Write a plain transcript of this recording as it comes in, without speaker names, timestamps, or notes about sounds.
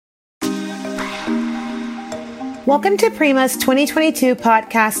Welcome to Prima's 2022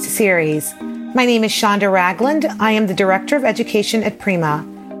 podcast series. My name is Shonda Ragland. I am the Director of Education at Prima.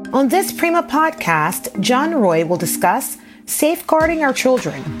 On this Prima podcast, John Roy will discuss safeguarding our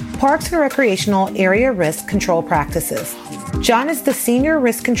children, parks and recreational area risk control practices. John is the Senior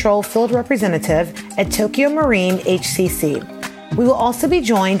Risk Control Field Representative at Tokyo Marine HCC. We will also be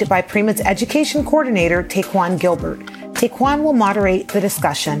joined by Prima's Education Coordinator, Taquan Gilbert. Taquan will moderate the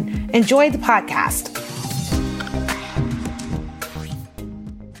discussion. Enjoy the podcast.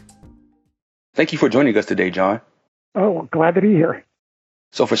 Thank you for joining us today, John. Oh, glad to be here.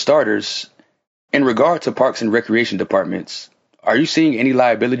 So for starters, in regard to parks and recreation departments, are you seeing any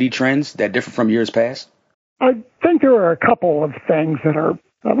liability trends that differ from years past? I think there are a couple of things that are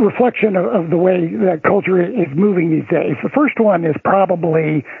a reflection of the way that culture is moving these days. The first one is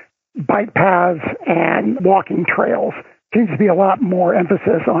probably bike paths and walking trails. Seems to be a lot more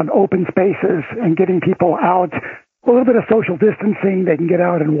emphasis on open spaces and getting people out. A little bit of social distancing. They can get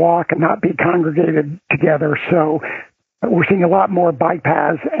out and walk and not be congregated together. So we're seeing a lot more bike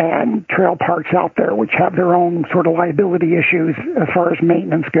paths and trail parks out there, which have their own sort of liability issues as far as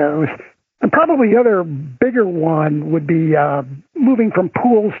maintenance goes. And probably the other bigger one would be moving from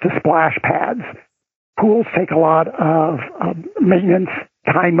pools to splash pads. Pools take a lot of maintenance,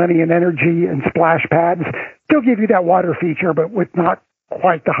 time, money, and energy, and splash pads still give you that water feature, but with not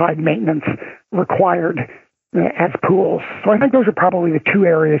quite the high maintenance required as pools. So I think those are probably the two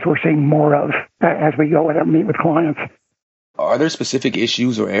areas we're seeing more of as we go and meet with clients. Are there specific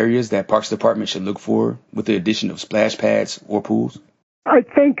issues or areas that Parks Department should look for with the addition of splash pads or pools? I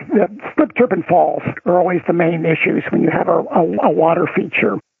think that slip, trip, and falls are always the main issues when you have a water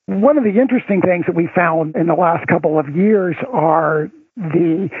feature. One of the interesting things that we found in the last couple of years are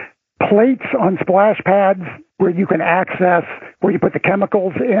the plates on splash pads where you can access, where you put the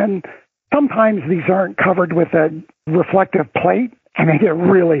chemicals in. Sometimes these aren't covered with a reflective plate, and they get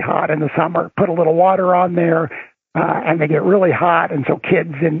really hot in the summer. Put a little water on there, and they get really hot, and so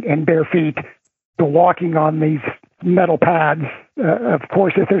kids in bare feet are walking on these metal pads. Of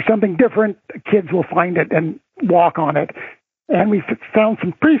course, if there's something different, kids will find it and walk on it. And we found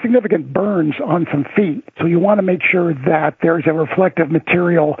some pretty significant burns on some feet. So you want to make sure that there's a reflective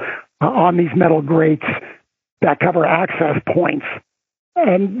material on these metal grates that cover access points.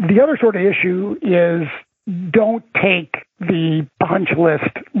 And the other sort of issue is don't take the punch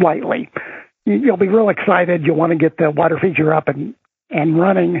list lightly. You'll be real excited. You'll want to get the water feature up and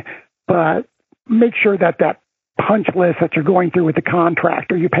running, but make sure that punch list that you're going through with the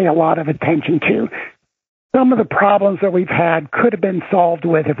contractor, you pay a lot of attention to. Some of the problems that we've had could have been solved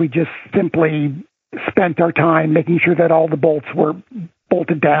with if we just simply spent our time making sure that all the bolts were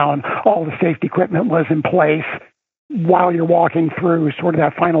bolted down, all the safety equipment was in place while you're walking through sort of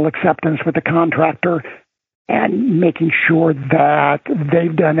that final acceptance with the contractor and making sure that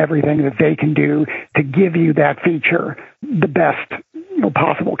they've done everything that they can do to give you that feature the best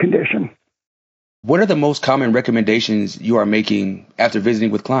possible condition. What are the most common recommendations you are making after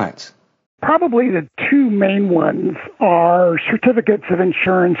visiting with clients? Probably the two main ones are certificates of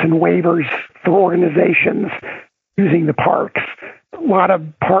insurance and waivers for organizations using the parks. A lot of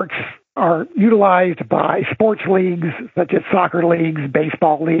parks are utilized by sports leagues, such as soccer leagues,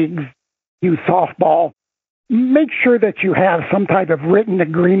 baseball leagues, youth softball. Make sure that you have some type of written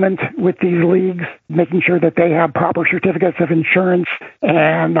agreement with these leagues, making sure that they have proper certificates of insurance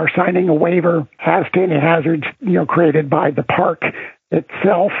and are signing a waiver as to any hazards, created by the park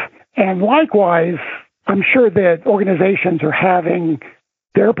itself. And likewise, I'm sure that organizations are having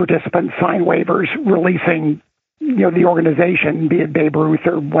their participants sign waivers releasing, the organization, be it Babe Ruth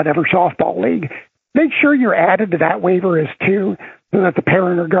or whatever softball league. Make sure you're added to that waiver as too, so that the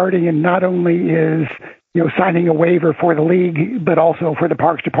parent or guardian not only is, signing a waiver for the league, but also for the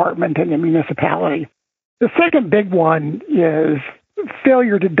Parks Department and the municipality. The second big one is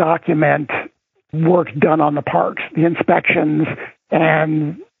failure to document work done on the parks, the inspections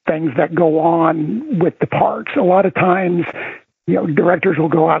and things that go on with the parks. A lot of times, directors will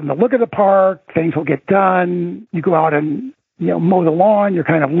go out and look at the park, things will get done. You go out and, mow the lawn, you're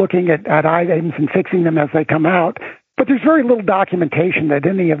kind of looking at items and fixing them as they come out. But there's very little documentation that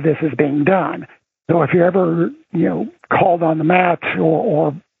any of this is being done. So if you're ever, called on the mat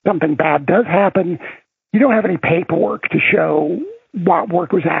or something bad does happen, you don't have any paperwork to show what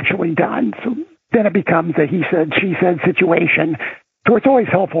work was actually done. So then it becomes a he said, she said situation. So it's always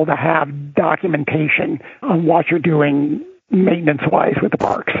helpful to have documentation on what you're doing maintenance-wise with the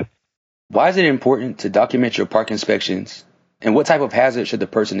parks. Why is it important to document your park inspections? And what type of hazard should the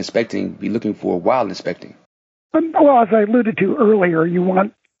person inspecting be looking for while inspecting? Well, as I alluded to earlier, you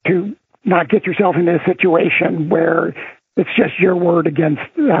want to not get yourself into a situation where it's just your word against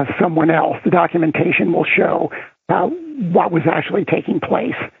someone else. The documentation will show what was actually taking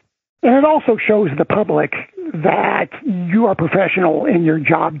place. And it also shows the public that you are professional in your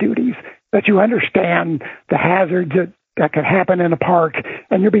job duties, that you understand the hazards that could happen in a park,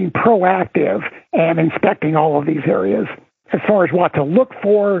 and you're being proactive and inspecting all of these areas. As far as what to look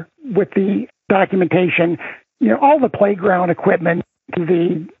for with the documentation, all the playground equipment,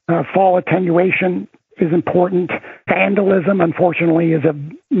 the fall attenuation is important. Vandalism, unfortunately, is a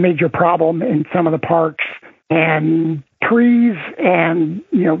major problem in some of the parks. And trees and,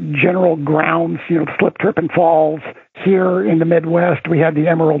 general grounds, slip, trip, and falls. Here in the Midwest, we had the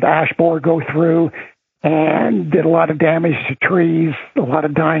emerald ash borer go through and did a lot of damage to trees, a lot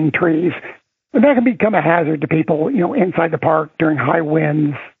of dying trees. And that can become a hazard to people, inside the park during high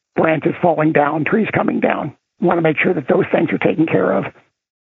winds, branches falling down, trees coming down. You want to make sure that those things are taken care of.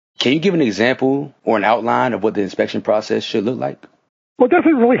 Can you give an example or an outline of what the inspection process should look like? Well, it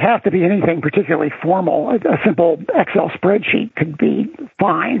doesn't really have to be anything particularly formal. A simple Excel spreadsheet could be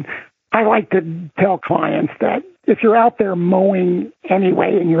fine. I like to tell clients that if you're out there mowing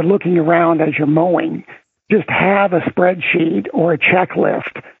anyway and you're looking around as you're mowing, just have a spreadsheet or a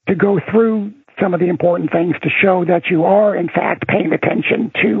checklist to go through some of the important things to show that you are, in fact, paying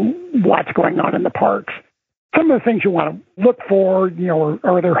attention to what's going on in the parks. Some of the things you want to look for,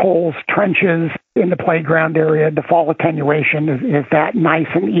 are there holes, trenches in the playground area? The fall attenuation, is that nice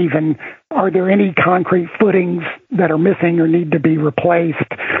and even? Are there any concrete footings that are missing or need to be replaced?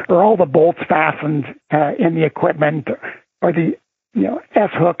 Are all the bolts fastened in the equipment? Are the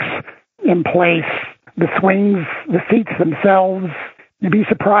S-hooks in place? The swings, the seats themselves? You'd be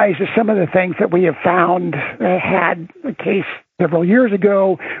surprised at some of the things that we have found. I had a case several years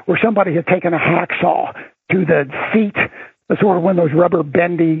ago where somebody had taken a hacksaw to the seat, sort of one of those rubber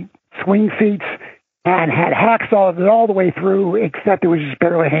bendy swing seats, and had hacksawed it all the way through, except it was just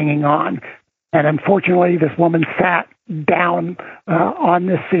barely hanging on. And unfortunately, this woman sat down on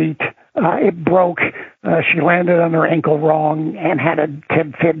the seat. It broke. She landed on her ankle wrong and had a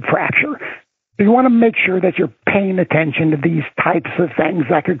tib-fib fracture. So you want to make sure that you're paying attention to these types of things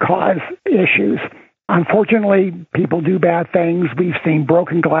that could cause issues. Unfortunately, people do bad things. We've seen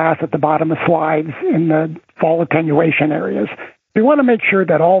broken glass at the bottom of slides in the fall attenuation areas. We want to make sure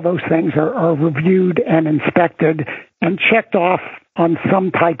that all those things are reviewed and inspected and checked off on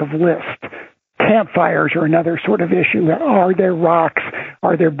some type of list. Campfires are another sort of issue. Are there rocks?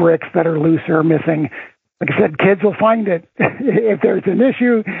 Are there bricks that are loose or missing? Like I said, kids will find it. If there's an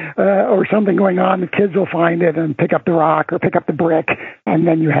issue or something going on, the kids will find it and pick up the rock or pick up the brick, and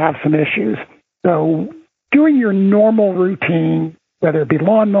then you have some issues. So doing your normal routine, whether it be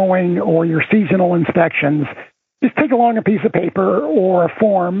lawn mowing or your seasonal inspections, just take along a piece of paper or a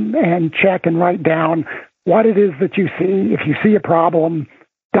form and check and write down what it is that you see. If you see a problem,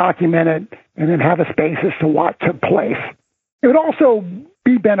 document it, and then have a space as to what took place. It would also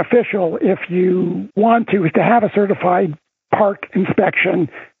be beneficial if you want to, is to have a certified park inspection,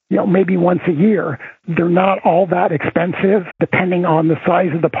 maybe once a year. They're not all that expensive, depending on the size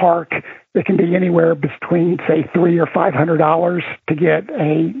of the park. It can be anywhere between, say, $300 or $500 to get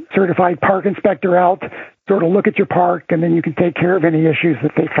a certified park inspector out, sort of look at your park, and then you can take care of any issues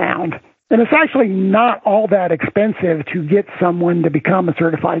that they found. And it's actually not all that expensive to get someone to become a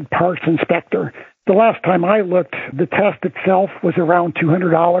certified parks inspector. The last time I looked, the test itself was around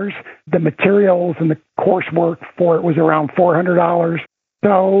 $200. The materials and the coursework for it was around $400.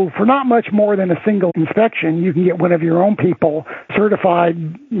 So for not much more than a single inspection, you can get one of your own people certified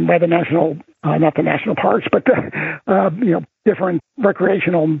by the not the national parks, but different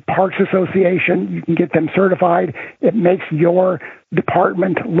recreational parks association. You can get them certified. It makes your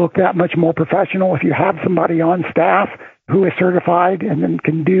department look that much more professional if you have somebody on staff who is certified and then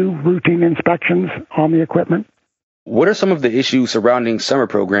can do routine inspections on the equipment. What are some of the issues surrounding summer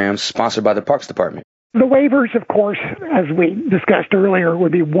programs sponsored by the Parks Department? The waivers, of course, as we discussed earlier,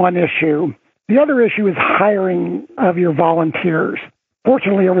 would be one issue. The other issue is hiring of your volunteers.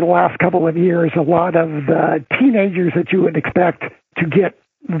 Fortunately, over the last couple of years, a lot of the teenagers that you would expect to get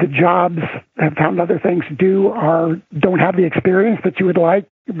the jobs, have found other things to do, don't have the experience that you would like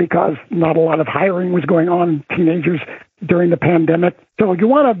because not a lot of hiring was going on in teenagers during the pandemic. So you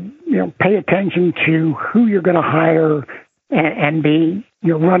want to pay attention to who you're going to hire and be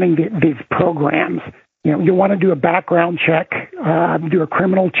running these programs. You want to do a background check, do a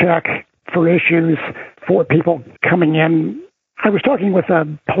criminal check for issues for people coming in. I was talking with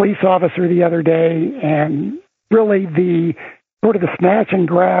a police officer the other day, and really the sort of the snatch and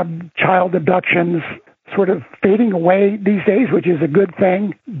grab child abductions sort of fading away these days, which is a good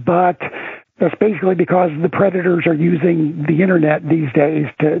thing, but that's basically because the predators are using the internet these days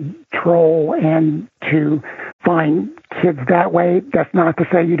to troll and to find kids that way. That's not to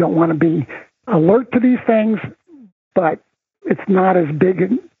say you don't want to be alert to these things, but it's not as big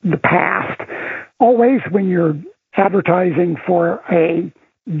in the past. Always when you're advertising for a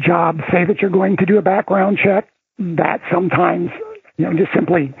job, say that you're going to do a background check, that sometimes just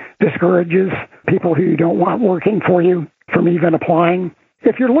simply discourages people who you don't want working for you from even applying.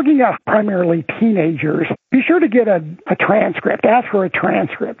 If you're looking at primarily teenagers, be sure to get a transcript. Ask for a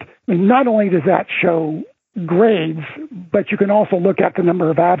transcript. I mean, not only does that show grades, but you can also look at the number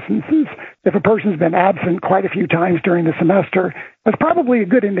of absences. If a person's been absent quite a few times during the semester, that's probably a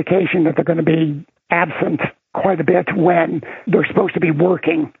good indication that they're going to be absent quite a bit when they're supposed to be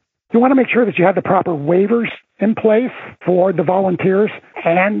working. You want to make sure that you have the proper waivers in place for the volunteers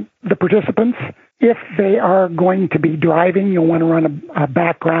and the participants. If they are going to be driving, you'll want to run a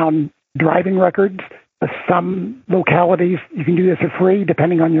background driving record. Some localities, you can do this for free.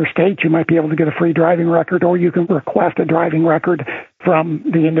 Depending on your state, you might be able to get a free driving record, or you can request a driving record from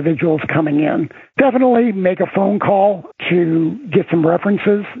the individuals coming in. Definitely make a phone call to get some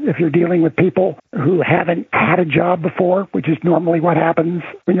references if you're dealing with people who haven't had a job before, which is normally what happens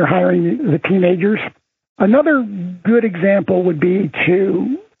when you're hiring the teenagers. Another good example would be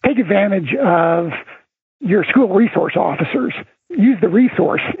to take advantage of your school resource officers. Use the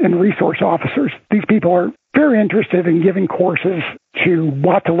resource in resource officers. These people are very interested in giving courses to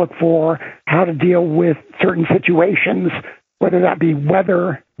what to look for, how to deal with certain situations, whether that be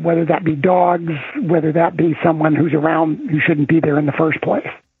weather, whether that be dogs, whether that be someone who's around who shouldn't be there in the first place.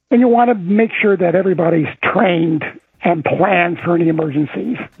 And you want to make sure that everybody's trained and plans for any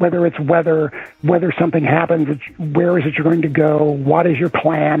emergencies, whether it's weather, whether something happens, where is it you're going to go, what is your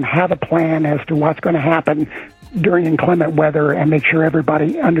plan, have a plan as to what's going to happen during inclement weather, and make sure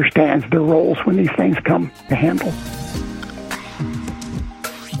everybody understands their roles when these things come to handle.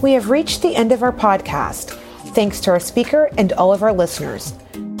 We have reached the end of our podcast. Thanks to our speaker and all of our listeners.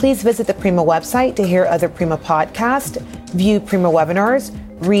 Please visit the Prima website to hear other Prima podcasts, view Prima webinars,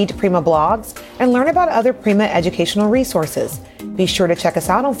 read Prima blogs, and learn about other Prima educational resources. Be sure to check us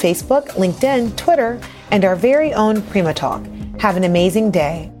out on Facebook, LinkedIn, Twitter, and our very own Prima Talk. Have an amazing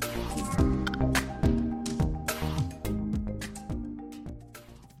day.